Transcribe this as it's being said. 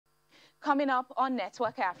Coming up on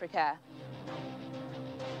Network Africa.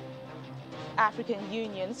 African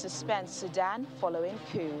Union suspends Sudan following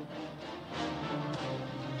coup.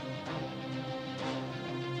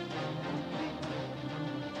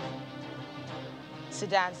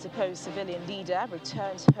 Sudan's supposed civilian leader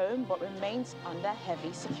returns home but remains under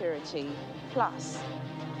heavy security. Plus,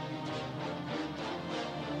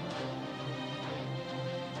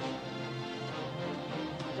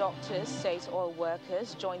 doctors, state oil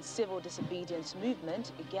workers join civil disobedience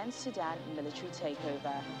movement against Sudan military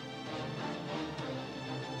takeover.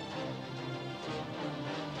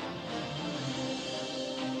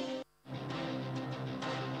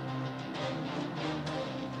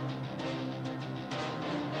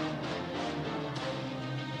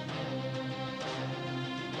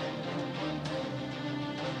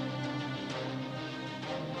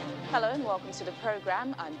 Hello and welcome to the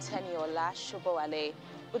program. I'm Teniola Shoboale.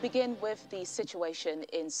 We begin with the situation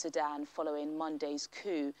in Sudan following Monday's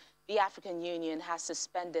coup. The African Union has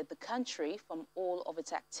suspended the country from all of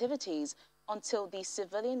its activities until the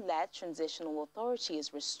civilian-led transitional authority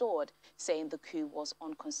is restored, saying the coup was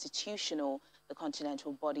unconstitutional. The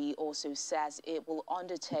continental body also says it will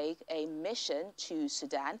undertake a mission to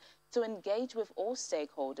Sudan to engage with all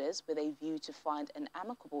stakeholders with a view to find an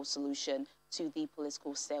amicable solution to the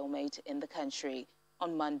political stalemate in the country.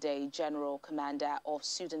 On Monday, General Commander of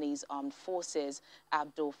Sudanese Armed Forces,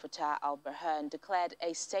 Abdel Fattah al-Burhan, declared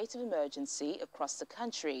a state of emergency across the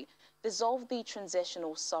country, dissolved the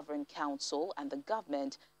Transitional Sovereign Council and the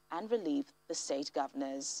government, and relieved the state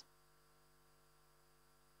governors.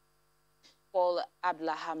 While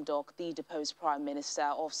Abdullah Hamdok, the deposed Prime Minister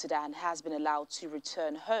of Sudan, has been allowed to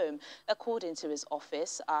return home, according to his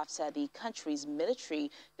office, after the country's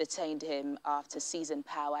military detained him after seizing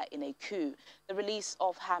power in a coup. The release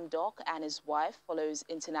of Hamdok and his wife follows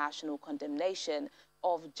international condemnation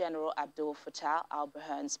of General Abdel Fattah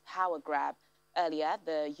al-Burhan's power grab. Earlier,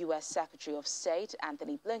 the U.S. Secretary of State,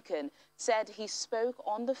 Anthony Blinken, said he spoke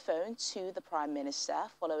on the phone to the Prime Minister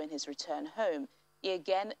following his return home. He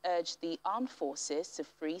again urged the armed forces to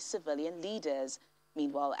free civilian leaders.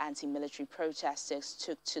 Meanwhile, anti-military protesters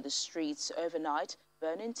took to the streets overnight,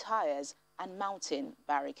 burning tires and mounting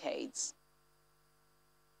barricades.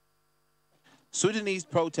 Sudanese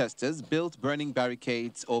protesters built burning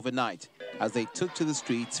barricades overnight as they took to the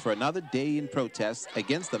streets for another day in protest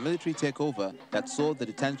against the military takeover that saw the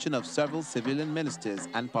detention of several civilian ministers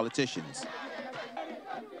and politicians.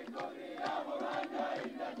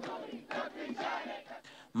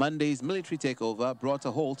 Monday's military takeover brought a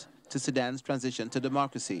halt to Sudan's transition to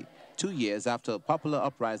democracy, 2 years after a popular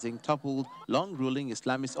uprising toppled long-ruling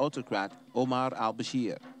Islamist autocrat Omar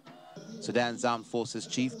al-Bashir. Sudan's armed forces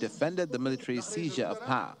chief defended the military's seizure of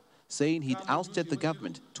power, saying he'd ousted the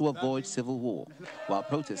government to avoid civil war, while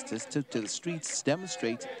protesters took to the streets to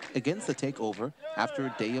demonstrate against the takeover after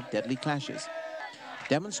a day of deadly clashes.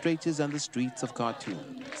 Demonstrators on the streets of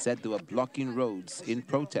Khartoum said they were blocking roads in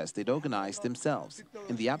protest they'd organized themselves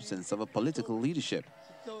in the absence of a political leadership.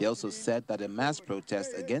 They also said that a mass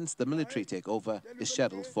protest against the military takeover is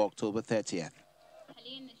scheduled for October 30th.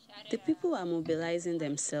 The people are mobilizing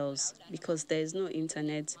themselves because there is no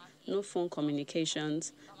internet, no phone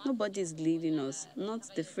communications, nobody is leading us,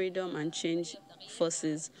 not the Freedom and Change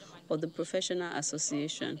Forces or the Professional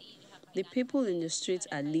Association. The people in the streets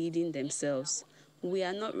are leading themselves. We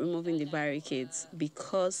are not removing the barricades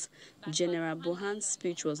because General Burhan's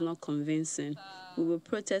speech was not convincing. We will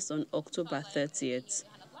protest on October 30th.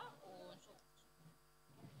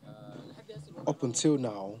 Up until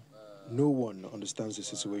now, no one understands the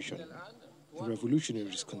situation. The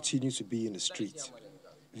revolutionaries continue to be in the streets.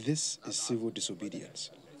 This is civil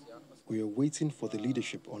disobedience. We are waiting for the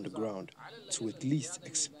leadership on the ground to at least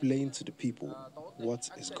explain to the people what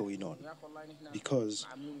is going on. Because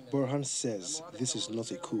Burhan says this is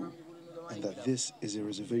not a coup and that this is a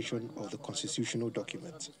reservation of the constitutional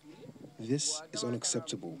document. This is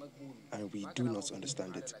unacceptable and we do not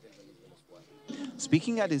understand it.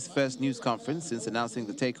 Speaking at his first news conference since announcing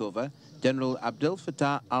the takeover, General Abdel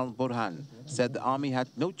Fattah al-Burhan said the army had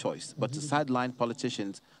no choice but to sideline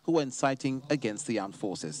politicians who were inciting against the armed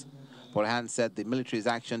forces. Burhan said the military's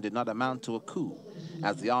action did not amount to a coup,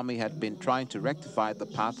 as the army had been trying to rectify the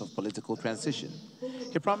path of political transition.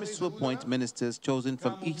 He promised to appoint ministers chosen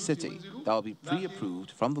from each city that will be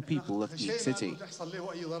pre-approved from the people of each city.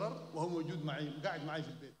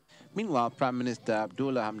 Meanwhile, Prime Minister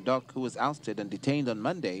Abdullah Hamdok, who was ousted and detained on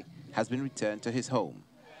Monday, has been returned to his home.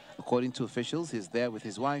 According to officials, he is there with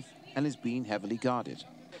his wife and is being heavily guarded.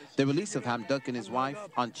 The release of Hamdok and his wife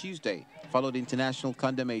on Tuesday followed international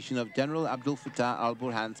condemnation of General Abdel Fattah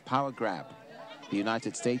al-Burhan's power grab. The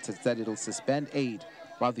United States has said it'll suspend aid,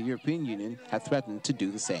 while the European Union had threatened to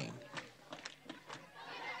do the same.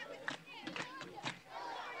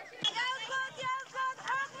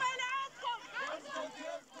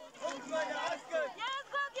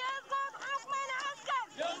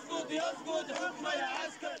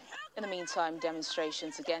 In the meantime,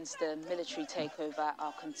 demonstrations against the military takeover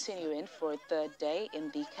are continuing for a third day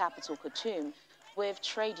in the capital, Khartoum, with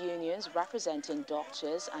trade unions representing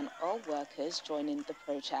doctors and oil workers joining the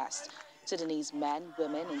protest. Sudanese men,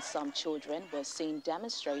 women and some children were seen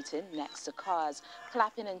demonstrating next to cars,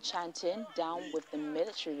 clapping and chanting "Down with the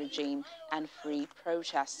military regime" and "Free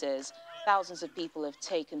protesters." Thousands of people have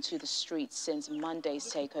taken to the streets since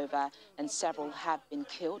Monday's takeover, and several have been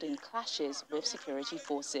killed in clashes with security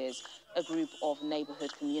forces. A group of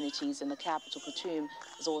neighborhood communities in the capital, Khartoum,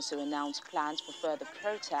 has also announced plans for further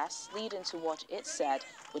protests, leading to what it said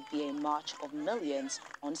would be a march of millions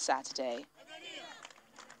on Saturday.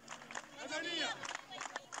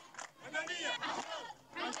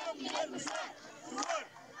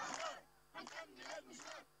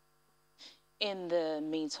 In the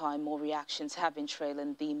meantime, more reactions have been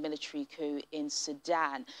trailing the military coup in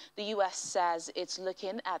Sudan. The U.S. says it's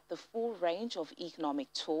looking at the full range of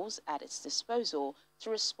economic tools at its disposal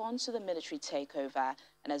to respond to the military takeover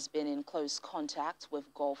and has been in close contact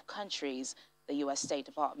with Gulf countries. The U.S. State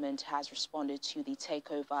Department has responded to the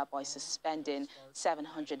takeover by suspending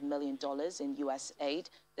 $700 million in U.S.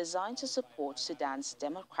 aid designed to support Sudan's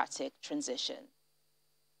democratic transition.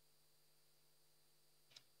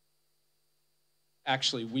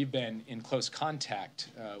 Actually, we've been in close contact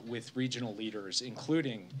with regional leaders,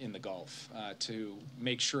 including in the Gulf, to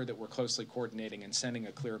make sure that we're closely coordinating and sending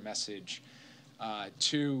a clear message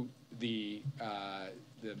to the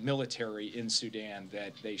military in Sudan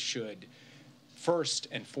that they should first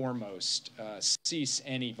and foremost cease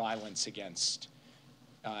any violence against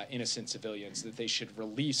innocent civilians, that they should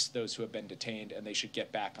release those who have been detained, and they should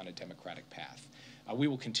get back on a democratic path. We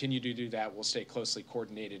will continue to do that. We'll stay closely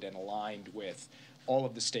coordinated and aligned with all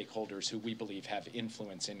of the stakeholders who we believe have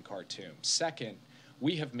influence in Khartoum. Second,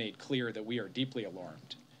 we have made clear that we are deeply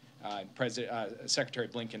alarmed. Secretary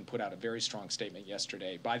Blinken put out a very strong statement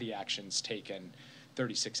yesterday by the actions taken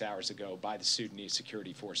 36 hours ago by the Sudanese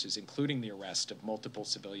security forces, including the arrest of multiple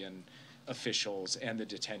civilian officials and the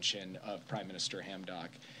detention of Prime Minister Hamdok.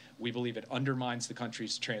 We believe it undermines the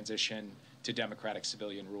country's transition to democratic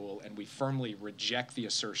civilian rule, and we firmly reject the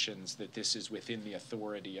assertions that this is within the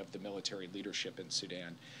authority of the military leadership in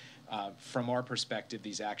Sudan. From our perspective,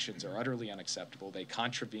 these actions are utterly unacceptable. They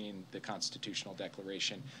contravene the constitutional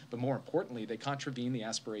declaration, but more importantly, they contravene the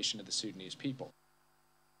aspiration of the Sudanese people.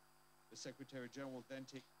 The Secretary General will then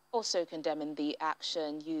take... Also condemning the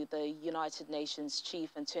action, the United Nations Chief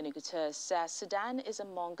Antonio Guterres says Sudan is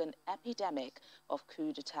among an epidemic of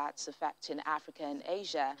coup d'etats affecting Africa and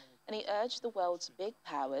Asia, and he urged the world's big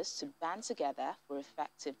powers to band together for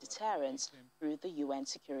effective deterrence through the UN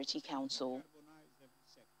Security Council.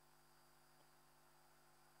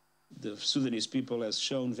 The Sudanese people has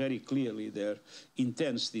shown very clearly their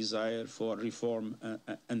intense desire for reform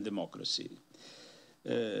and democracy.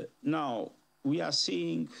 Now, we are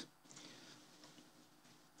seeing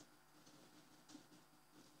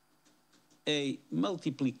a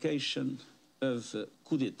multiplication of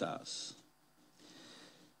coup d'etats.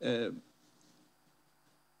 The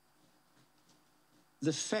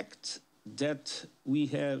fact that we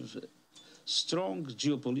have strong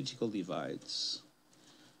geopolitical divides,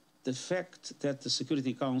 the fact that the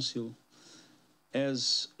Security Council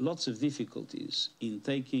has lots of difficulties in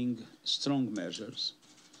taking strong measures,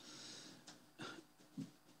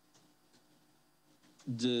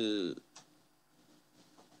 the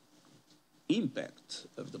impact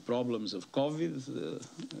of the problems of COVID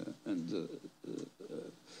and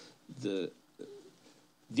the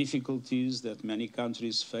difficulties that many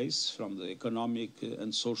countries face from the economic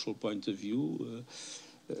and social point of view,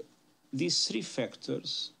 these three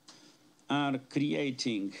factors are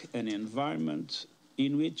creating an environment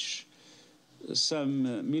in which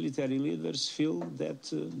some military leaders feel that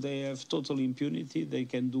they have total impunity, they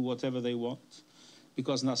can do whatever they want,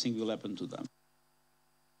 because nothing will happen to them.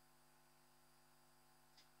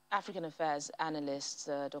 African Affairs analyst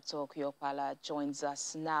Dr. Okuyopala joins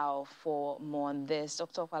us now for more on this.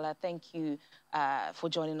 Dr. Okuyopala, thank you for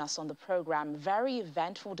joining us on the program. Very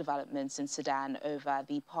eventful developments in Sudan over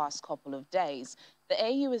the past couple of days. The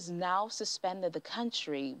AU has now suspended the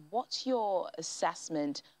country. What's your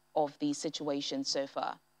assessment of the situation so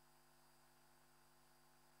far?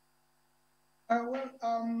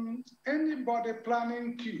 Anybody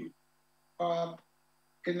planning coup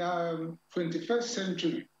in 21st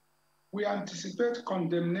century we anticipate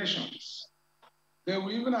condemnations. They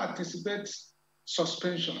will even anticipate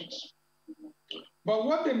suspensions. But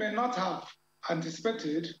what they may not have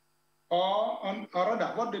anticipated, or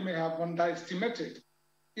rather, what they may have underestimated,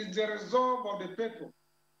 is the resolve of the people.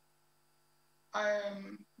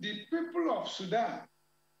 The people of Sudan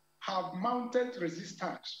have mounted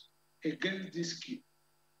resistance against this coup.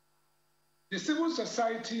 The civil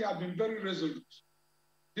society have been very resolute.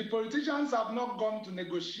 The politicians have not gone to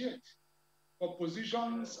negotiate for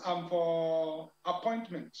positions and for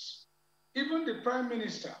appointments. Even the prime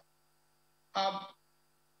minister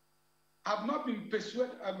have not been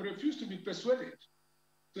persuaded, have refused to be persuaded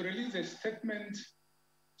to release a statement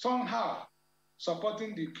somehow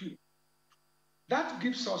supporting the coup. That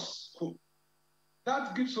gives us hope.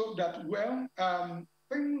 That gives hope that, well,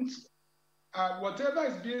 things, whatever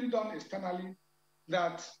is being done externally,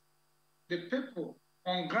 that the people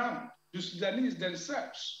on ground, the Sudanese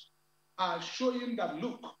themselves, are showing that,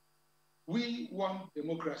 look, we want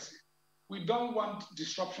democracy. We don't want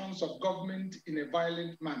disruptions of government in a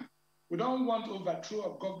violent manner. We don't want overthrow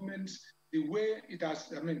of government the way it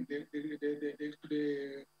has, I mean,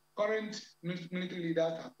 the current military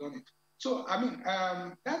leaders have done it. So, I mean,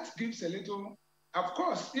 that gives a little, of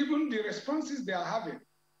course, even the responses they are having,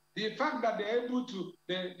 the fact that they're able to,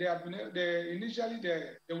 initially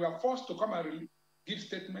they were forced to come and give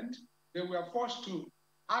statement. They were forced to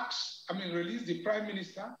release the prime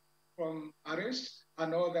minister from arrest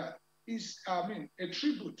and all that. Is, I mean, a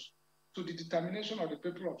tribute to the determination of the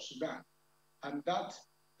people of Sudan. And that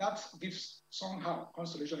gives somehow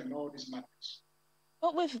consolation in all these matters.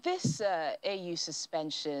 But with this AU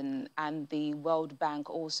suspension and the World Bank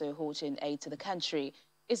also halting aid to the country,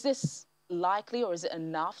 is this likely or is it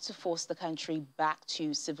enough to force the country back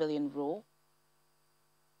to civilian rule?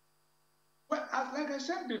 Well, like I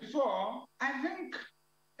said before, I think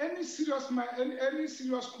any serious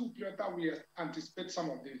coup will anticipate some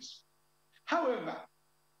of this. However,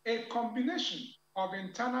 a combination of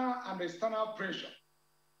internal and external pressure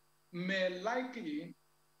may likely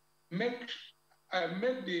make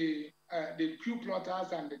the coup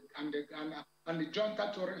plotters and the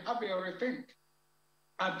junta to have a rethink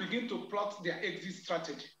and begin to plot their exit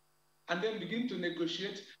strategy, and then begin to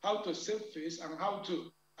negotiate how to save face and how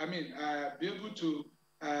to, be able to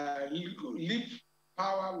leave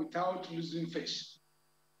power without losing face.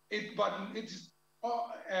 But it's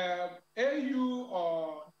AU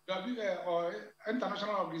or or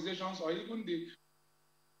international organizations or even the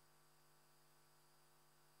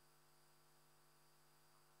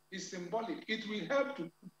is symbolic. It will help to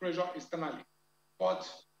put pressure externally. But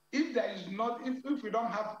if there is not, if we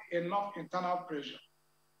don't have enough internal pressure,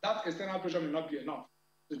 that external pressure may not be enough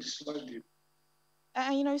to dislodge the.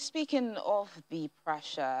 You know, speaking of the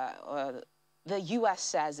pressure, the US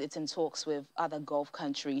says it's in talks with other Gulf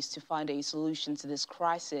countries to find a solution to this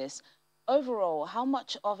crisis. Overall, how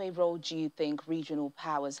much of a role do you think regional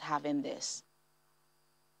powers have in this?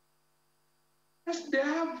 Yes, they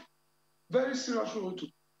have very serious role to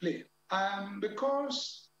play.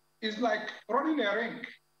 Because it's like running a ring.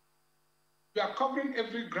 We are covering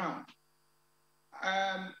every ground.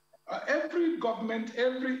 Every government,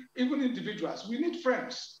 even individuals, we need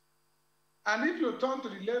friends. And if you turn to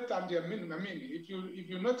the left and if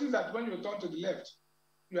you notice that when you turn to the left,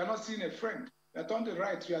 you are not seeing a friend. You turn to the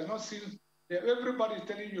right, you are not seeing, everybody is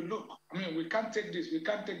telling you, look, we can't take this, we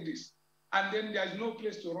can't take this. And then there is no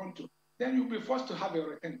place to run to. Then you'll be forced to have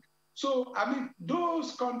everything. So,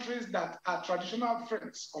 those countries that are traditional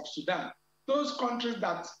friends of Sudan, those countries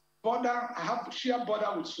that share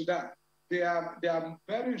border with Sudan, they are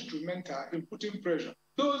very instrumental in putting pressure.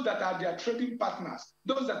 Those that are their trading partners,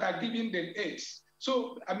 those that are giving them aid.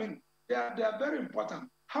 So, they are very important.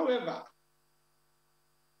 However,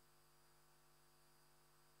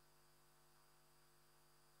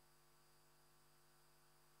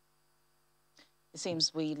 it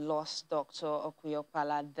seems we lost Dr.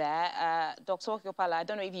 Okuiopala there. Dr. Okuiopala, I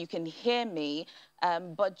don't know if you can hear me,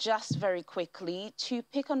 but just very quickly, to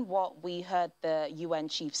pick on what we heard the UN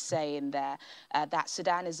chief say in there, that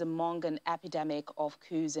Sudan is among an epidemic of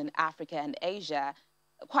coups in Africa and Asia.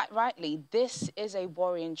 Quite rightly, this is a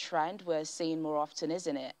worrying trend we're seeing more often,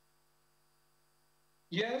 isn't it?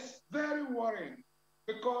 Yes, very worrying.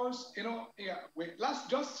 Because,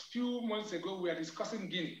 just a few months ago, we were discussing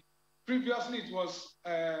Guinea. Previously, it was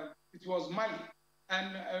Mali,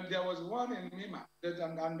 and there was one in Mima.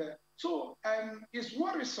 So it's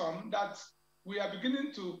worrisome that we are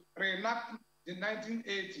beginning to reenact the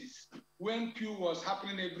 1980s when coup was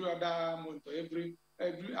happening every other month or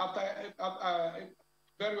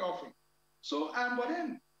very often. So, but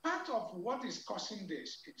then part of what is causing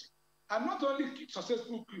this is, are not only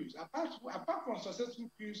successful coups. Apart from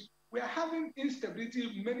successful coups, we are having instability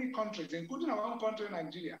in many countries, including our own country,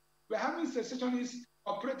 Nigeria. We are having secessionists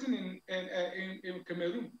operating in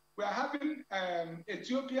Cameroon. We are having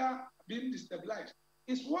Ethiopia being destabilized.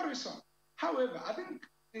 It's worrisome. However, I think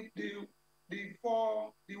the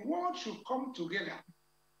world should come together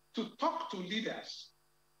to talk to leaders.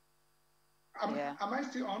 Am I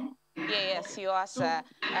still on? Yes, okay. you are, sir.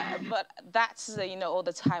 But that's, all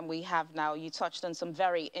the time we have now. You touched on some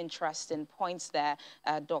very interesting points there,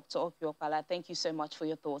 Dr. Okiopala. Thank you so much for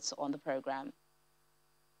your thoughts on the program.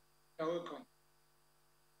 You're welcome.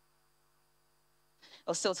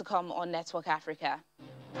 Or still to come on Network Africa.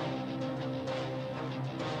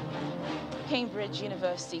 Cambridge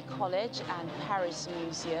University College and Paris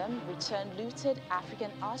Museum return looted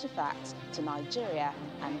African artifacts to Nigeria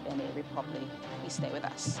and Benin Republic. Please stay with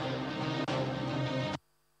us.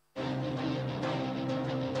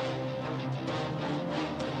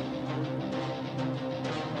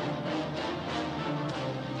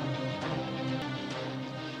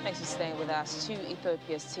 Thanks for staying with us. To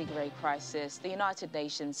Ethiopia's Tigray crisis, the United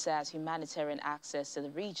Nations says humanitarian access to the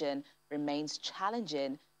region remains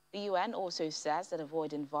challenging. The UN also says that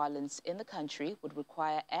avoiding violence in the country would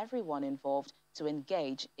require everyone involved to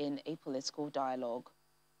engage in a political dialogue.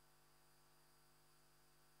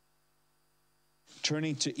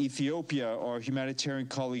 Turning to Ethiopia, our humanitarian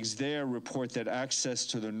colleagues there report that access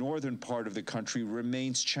to the northern part of the country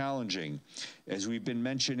remains challenging. As we've been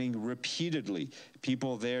mentioning repeatedly,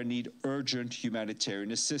 people there need urgent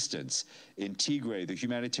humanitarian assistance. In Tigray, the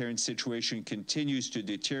humanitarian situation continues to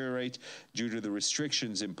deteriorate due to the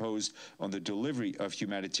restrictions imposed on the delivery of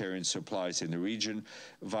humanitarian supplies in the region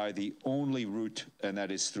via the only route, and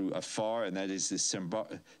that is through Afar, and that is the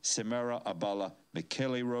Semera Abala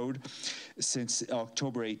Mekele Road. Since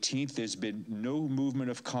October 18th, there's been no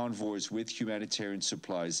movement of convoys with humanitarian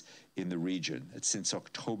supplies in the region. It's since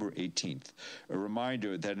October 18th. A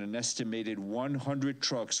reminder that an estimated 100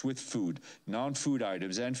 trucks with food, non-food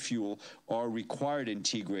items, and fuel are required in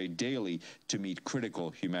Tigray daily to meet critical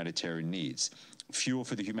humanitarian needs. Fuel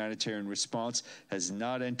for the humanitarian response has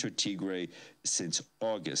not entered Tigray since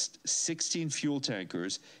August. 16 fuel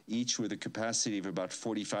tankers, each with a capacity of about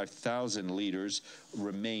 45,000 liters,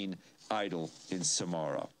 remain idle in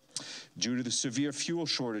Samara. Due to the severe fuel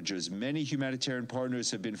shortages, many humanitarian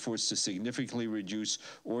partners have been forced to significantly reduce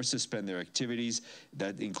or suspend their activities.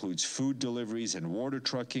 That includes food deliveries and water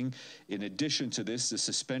trucking. In addition to this, the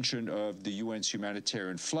suspension of the UN's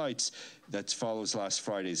humanitarian flights that follows last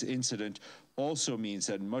Friday's incident also means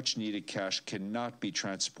that much needed cash cannot be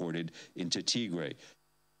transported into Tigray.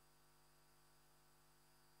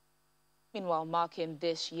 Meanwhile, marking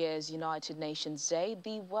this year's United Nations Day,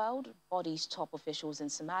 the world body's top officials in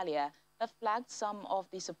Somalia have flagged some of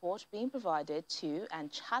the support being provided to and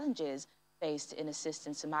challenges faced in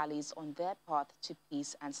assisting Somalis on their path to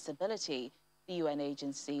peace and stability. The UN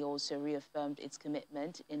agency also reaffirmed its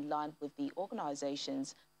commitment in line with the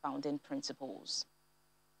organization's founding principles.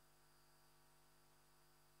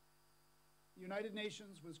 The United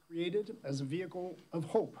Nations was created as a vehicle of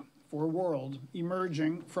hope for a world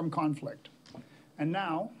emerging from conflict. And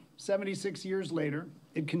now, 76 years later,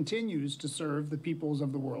 it continues to serve the peoples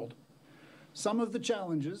of the world. Some of the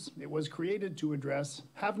challenges it was created to address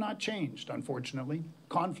have not changed, unfortunately: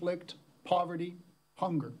 conflict, poverty,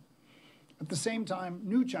 hunger. At the same time,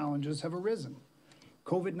 new challenges have arisen: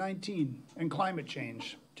 COVID-19 and climate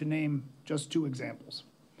change, to name just two examples.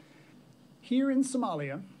 Here in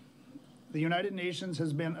Somalia, the United Nations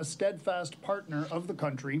has been a steadfast partner of the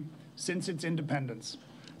country since its independence,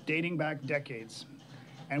 dating back decades.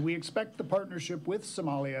 And we expect the partnership with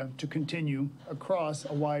Somalia to continue across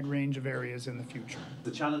a wide range of areas in the future.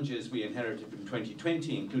 The challenges we inherited from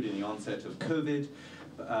 2020, including the onset of COVID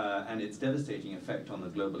and its devastating effect on the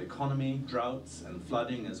global economy, droughts and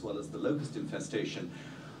flooding, as well as the locust infestation,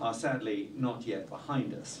 are sadly not yet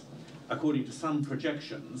behind us. According to some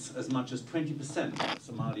projections, as much as 20% of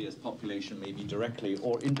Somalia's population may be directly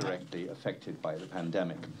or indirectly affected by the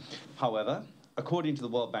pandemic. However, according to the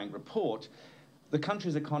World Bank report, the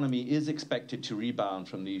country's economy is expected to rebound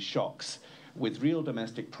from these shocks, with real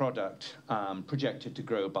domestic product projected to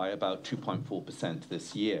grow by about 2.4%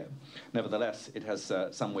 this year. Nevertheless, it has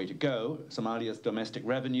some way to go. Somalia's domestic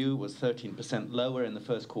revenue was 13% lower in the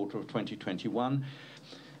first quarter of 2021.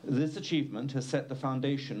 This achievement has set the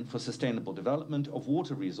foundation for sustainable development of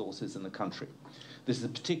water resources in the country. This is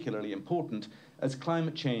particularly important as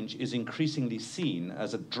climate change is increasingly seen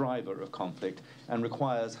as a driver of conflict and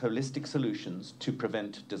requires holistic solutions to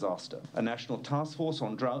prevent disaster. A national task force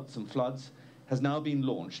on droughts and floods has now been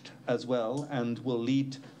launched as well and will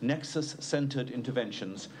lead nexus-centered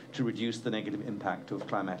interventions to reduce the negative impact of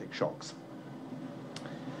climatic shocks.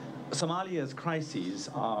 Somalia's crises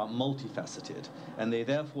are multifaceted, and they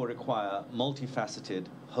therefore require multifaceted,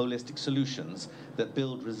 holistic solutions that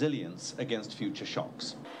build resilience against future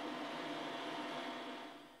shocks.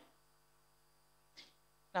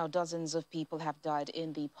 Now, dozens of people have died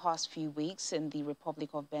in the past few weeks in the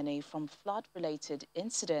Republic of Benin from flood-related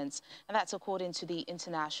incidents, and that's according to the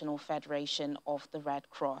International Federation of the Red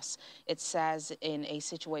Cross. It says in a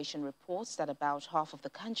situation report that about half of the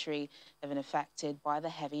country have been affected by the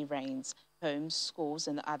heavy rains. Homes, schools,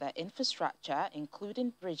 and other infrastructure,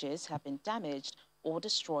 including bridges, have been damaged or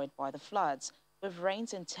destroyed by the floods, with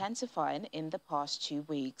rains intensifying in the past 2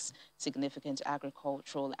 weeks. Significant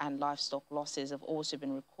agricultural and livestock losses have also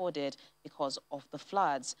been recorded because of the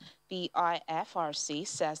floods. The IFRC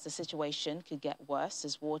says the situation could get worse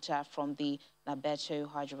as water from the Nabeto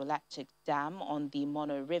hydroelectric dam on the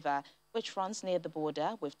Mono River, which runs near the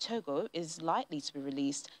border with Togo, is likely to be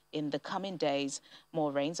released in the coming days.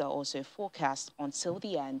 More rains are also forecast until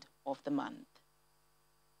the end of the month.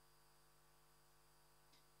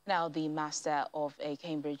 Now, the master of a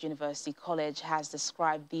Cambridge University college has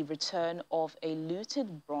described the return of a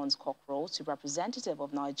looted bronze cockerel to representative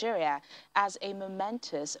of Nigeria as a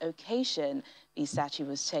momentous occasion. The statue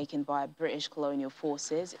was taken by British colonial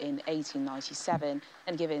forces in 1897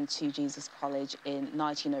 and given to Jesus College in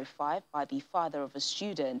 1905 by the father of a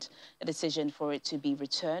student. A decision for it to be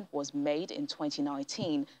returned was made in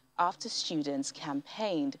 2019 after students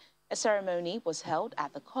campaigned. A ceremony was held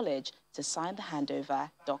at the college to sign the handover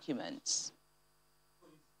documents.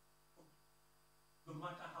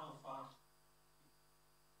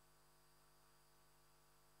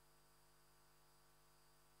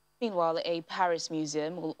 Meanwhile, a Paris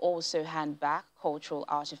museum will also hand back cultural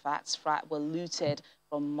artifacts that were looted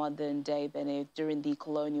from modern-day Benin during the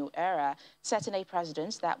colonial era, setting a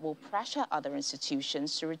precedent that will pressure other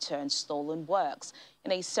institutions to return stolen works.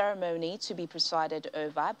 In a ceremony to be presided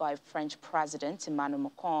over by French President Emmanuel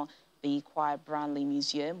Macron, the Choir Branly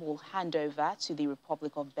Museum will hand over to the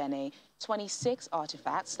Republic of Benin 26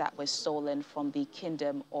 artifacts that were stolen from the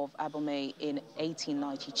Kingdom of Abomey in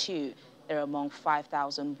 1892. They're among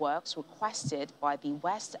 5,000 works requested by the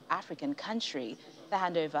West African country. The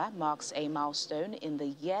handover marks a milestone in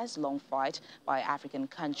the years-long fight by African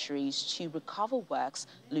countries to recover works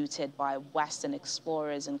looted by Western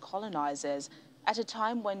explorers and colonizers at a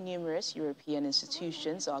time when numerous European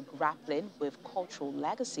institutions are grappling with cultural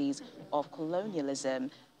legacies of colonialism.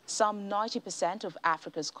 Some 90% of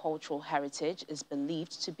Africa's cultural heritage is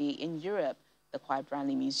believed to be in Europe. The Choir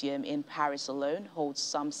Branly Museum in Paris alone holds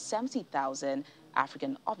some 70,000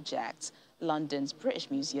 African objects. London's British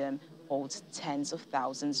Museum holds tens of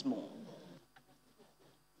thousands more.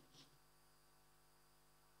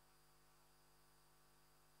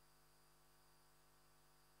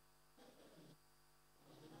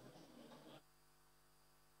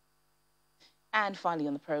 And finally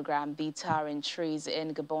on the program, the towering trees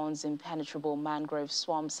in Gabon's impenetrable mangrove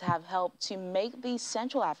swamps have helped to make the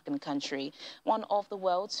Central African country one of the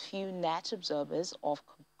world's few net absorbers of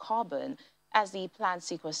carbon, as the plant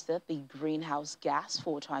sequestered the greenhouse gas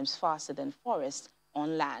 4 times faster than forests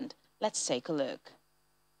on land. Let's take a look.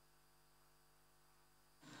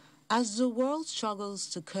 As the world struggles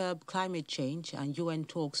to curb climate change and UN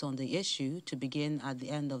talks on the issue to begin at the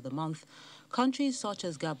end of the month, countries such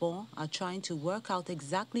as Gabon are trying to work out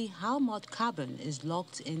exactly how much carbon is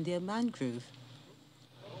locked in their mangrove.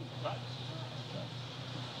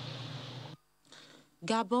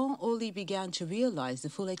 Gabon only began to realize the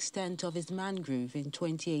full extent of its mangrove in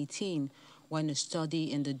 2018 when a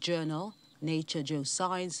study in the journal Nature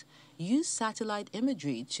Geoscience used satellite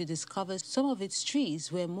imagery to discover some of its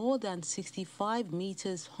trees were more than 65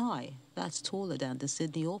 meters high. That's taller than the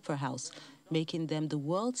Sydney Opera House, making them the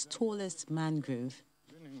world's tallest mangrove.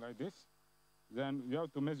 Like this, then we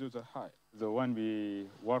have to measure the height. When we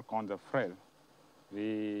work on the frail,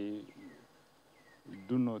 we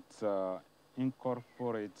do not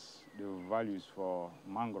incorporate the values for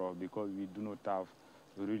mangrove because we do not have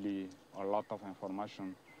really a lot of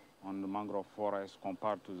information on the mangrove forest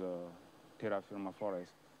compared to the terra firma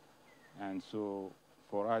forest. And so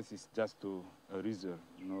for us, it's just a reserve,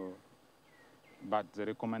 you know. But the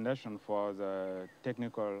recommendation for the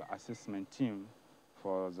technical assessment team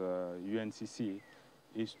for the UNCC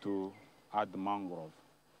is to add the mangrove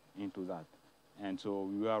into that. And so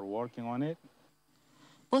we are working on it.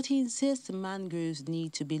 But he insists the mangroves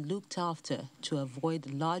need to be looked after to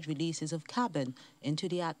avoid large releases of carbon into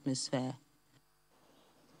the atmosphere.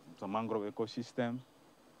 The mangrove ecosystem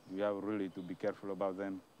we have really to be careful about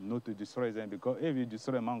them, not to destroy them, because if you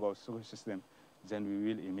destroy mangrove ecosystem, then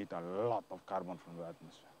we will emit a lot of carbon from the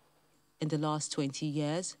atmosphere. In the last 20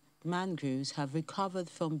 years, mangroves have recovered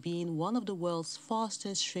from being one of the world's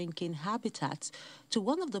fastest shrinking habitats to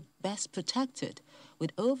one of the best protected,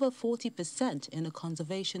 with over 40% in a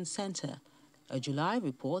conservation center. A July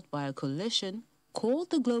report by a coalition called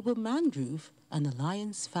the Global Mangrove an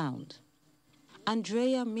alliance found.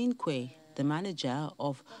 Andrea Minkwe, the manager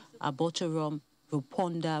of Abotorum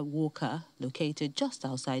Ruponda Walker, located just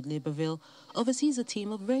outside Libreville, oversees a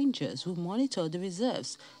team of rangers who monitor the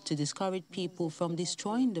reserves to discourage people from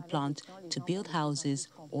destroying the plant to build houses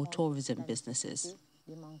or tourism businesses.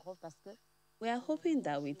 We are hoping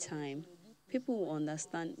that with time, people will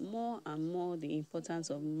understand more and more the importance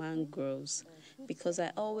of mangroves, because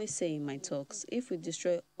I always say in my talks, if we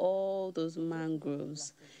destroy all those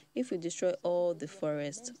mangroves, if we destroy all the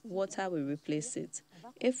forest, water will replace it.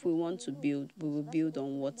 If we want to build, we will build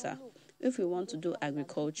on water. If we want to do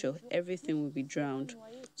agriculture, everything will be drowned.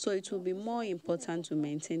 So it will be more important to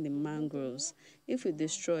maintain the mangroves. If we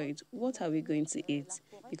destroy it, what are we going to eat?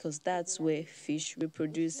 Because that's where fish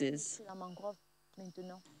reproduces.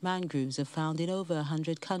 Mangroves are found in over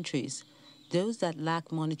 100 countries. Those that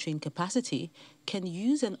lack monitoring capacity can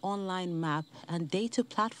use an online map and data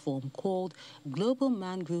platform called Global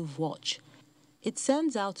Mangrove Watch. It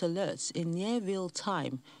sends out alerts in near real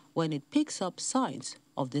time when it picks up signs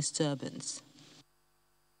of disturbance.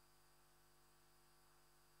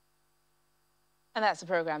 And that's the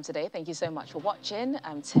program today. Thank you so much for watching.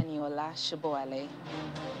 I'm Teniola Shaboale.